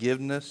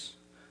 forgiveness.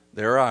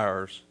 They're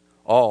ours,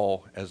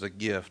 all as a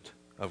gift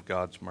of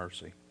God's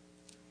mercy.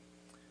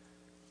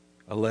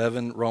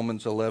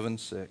 Romans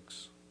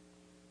 11:6.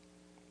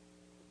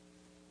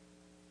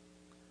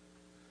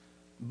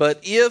 But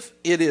if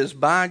it is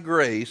by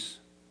grace,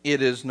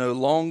 it is no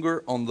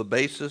longer on the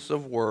basis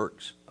of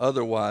works.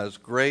 Otherwise,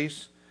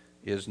 grace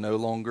is no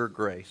longer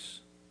grace.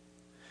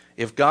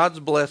 If God's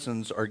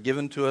blessings are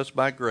given to us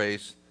by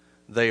grace,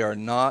 they are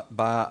not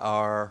by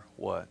our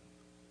what?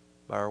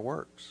 By our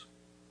works.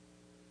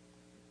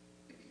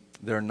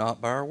 They're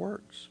not by our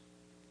works.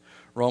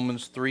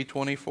 Romans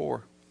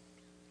 3:24.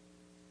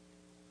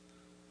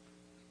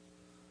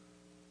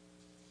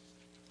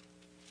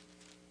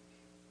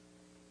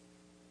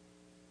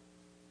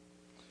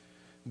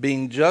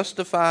 Being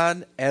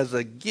justified as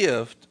a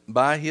gift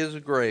by his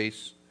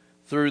grace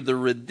through the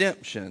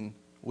redemption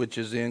which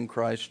is in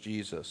Christ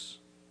Jesus.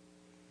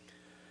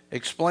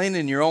 Explain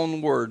in your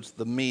own words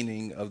the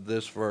meaning of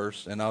this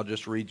verse, and I'll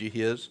just read you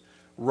his.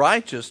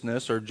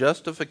 Righteousness or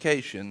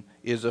justification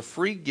is a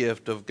free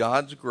gift of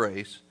God's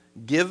grace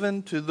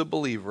given to the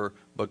believer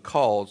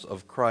because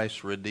of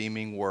Christ's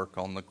redeeming work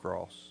on the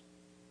cross.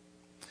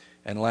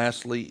 And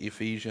lastly,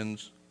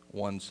 Ephesians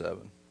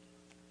 1:7.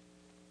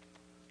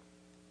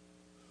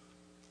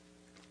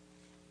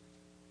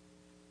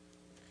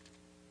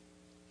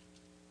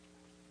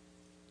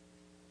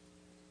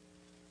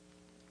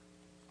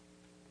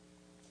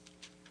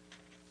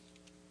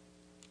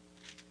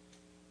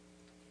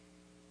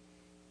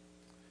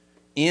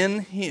 In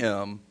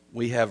him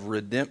we have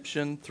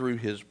redemption through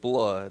his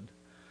blood,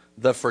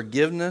 the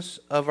forgiveness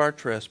of our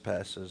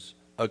trespasses,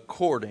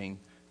 according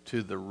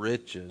to the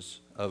riches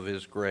of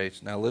his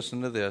grace. Now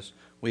listen to this.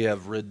 We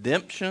have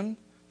redemption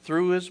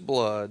through his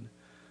blood,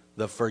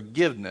 the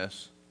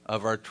forgiveness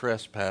of our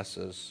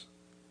trespasses,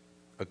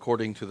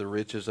 according to the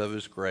riches of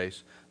his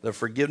grace. The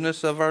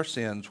forgiveness of our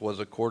sins was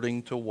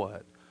according to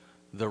what?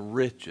 The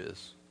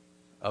riches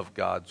of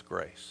God's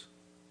grace.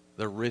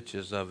 The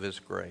riches of his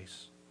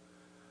grace.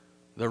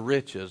 The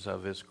riches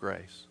of his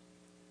grace.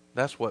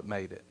 That's what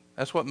made it.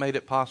 That's what made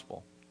it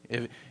possible.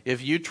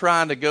 If you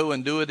try to go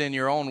and do it in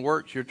your own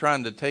works, you're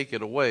trying to take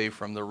it away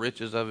from the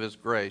riches of his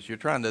grace. You're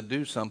trying to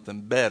do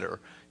something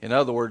better. In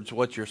other words,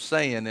 what you're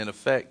saying in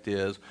effect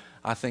is,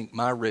 I think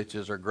my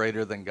riches are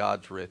greater than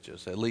God's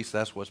riches. At least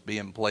that's what's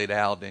being played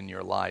out in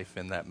your life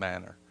in that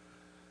manner.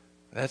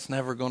 That's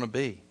never going to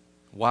be.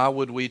 Why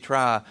would we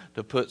try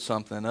to put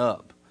something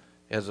up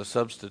as a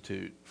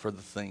substitute for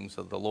the things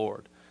of the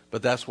Lord?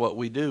 But that's what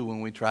we do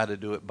when we try to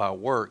do it by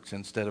works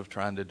instead of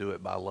trying to do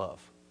it by love.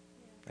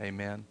 Yeah.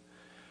 Amen.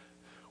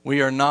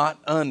 We are not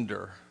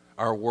under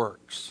our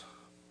works.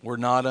 We're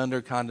not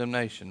under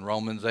condemnation.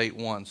 Romans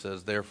 8:1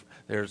 says,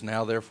 there's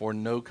now therefore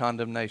no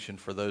condemnation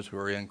for those who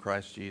are in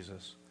Christ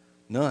Jesus.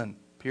 None,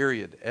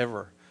 period,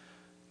 ever.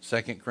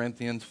 2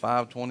 Corinthians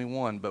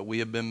 5:21, but we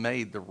have been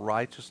made the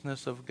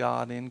righteousness of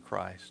God in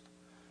Christ.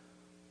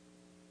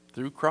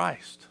 Through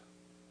Christ,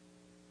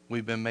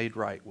 we've been made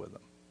right with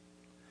him.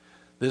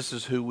 This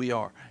is who we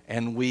are.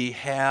 And we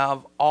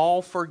have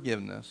all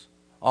forgiveness,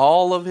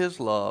 all of his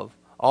love,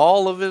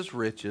 all of his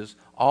riches,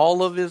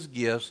 all of his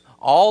gifts,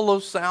 all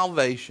of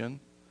salvation,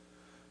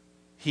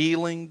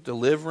 healing,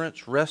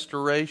 deliverance,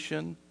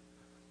 restoration,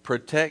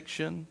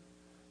 protection,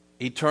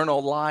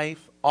 eternal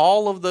life.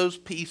 All of those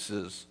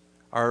pieces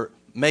are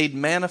made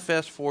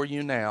manifest for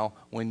you now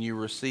when you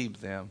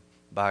receive them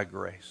by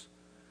grace.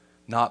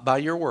 Not by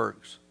your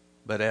works,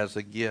 but as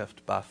a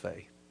gift by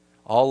faith.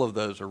 All of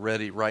those are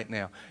ready right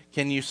now.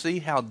 Can you see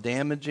how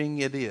damaging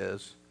it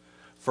is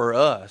for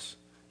us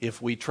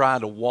if we try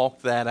to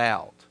walk that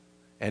out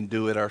and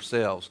do it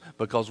ourselves?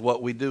 Because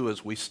what we do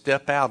is we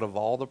step out of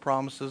all the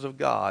promises of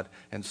God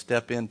and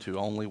step into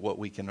only what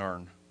we can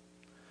earn,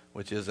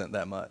 which isn't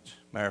that much.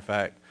 Matter of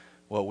fact,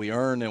 what we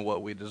earn and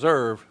what we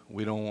deserve,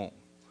 we don't want.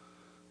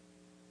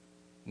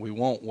 We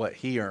want what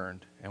he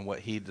earned and what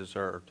he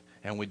deserved.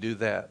 And we do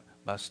that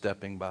by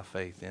stepping by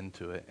faith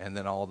into it. And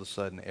then all of a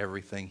sudden,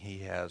 everything he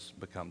has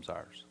becomes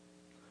ours.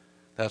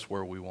 That's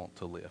where we want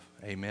to live.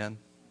 Amen?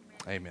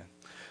 Amen.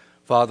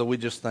 Father, we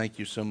just thank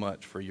you so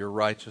much for your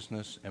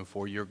righteousness and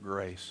for your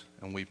grace.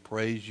 And we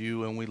praise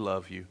you and we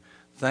love you.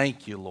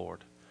 Thank you,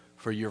 Lord,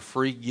 for your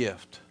free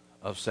gift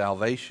of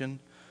salvation,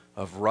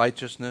 of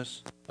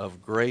righteousness,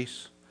 of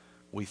grace.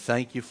 We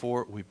thank you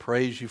for it. We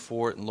praise you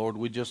for it. And Lord,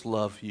 we just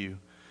love you.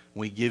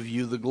 We give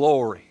you the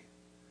glory.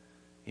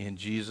 In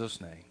Jesus'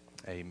 name.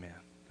 Amen.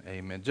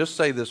 Amen. Just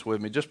say this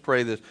with me. Just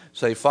pray this.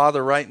 Say,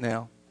 Father, right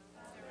now,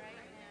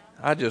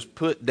 I just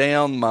put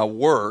down my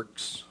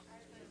works,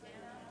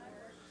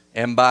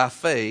 and by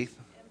faith,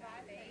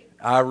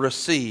 I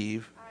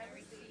receive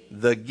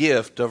the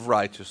gift of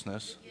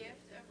righteousness,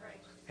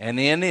 and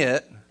in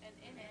it,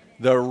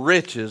 the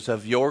riches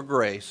of your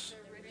grace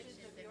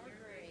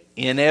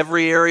in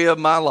every area of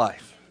my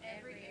life.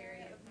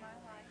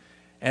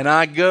 And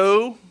I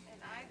go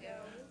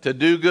to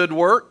do good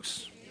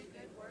works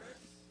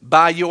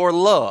by your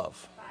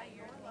love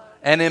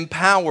and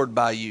empowered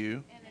by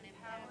you,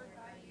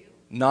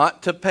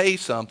 not to pay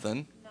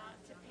something,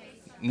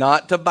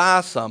 not to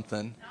buy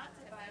something,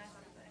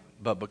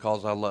 but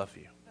because I love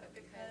you.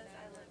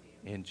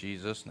 In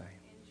Jesus' name.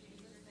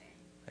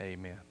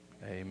 Amen.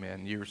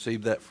 Amen. You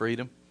received that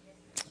freedom?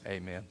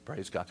 Amen.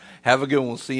 Praise God. Have a good one. We'll see you.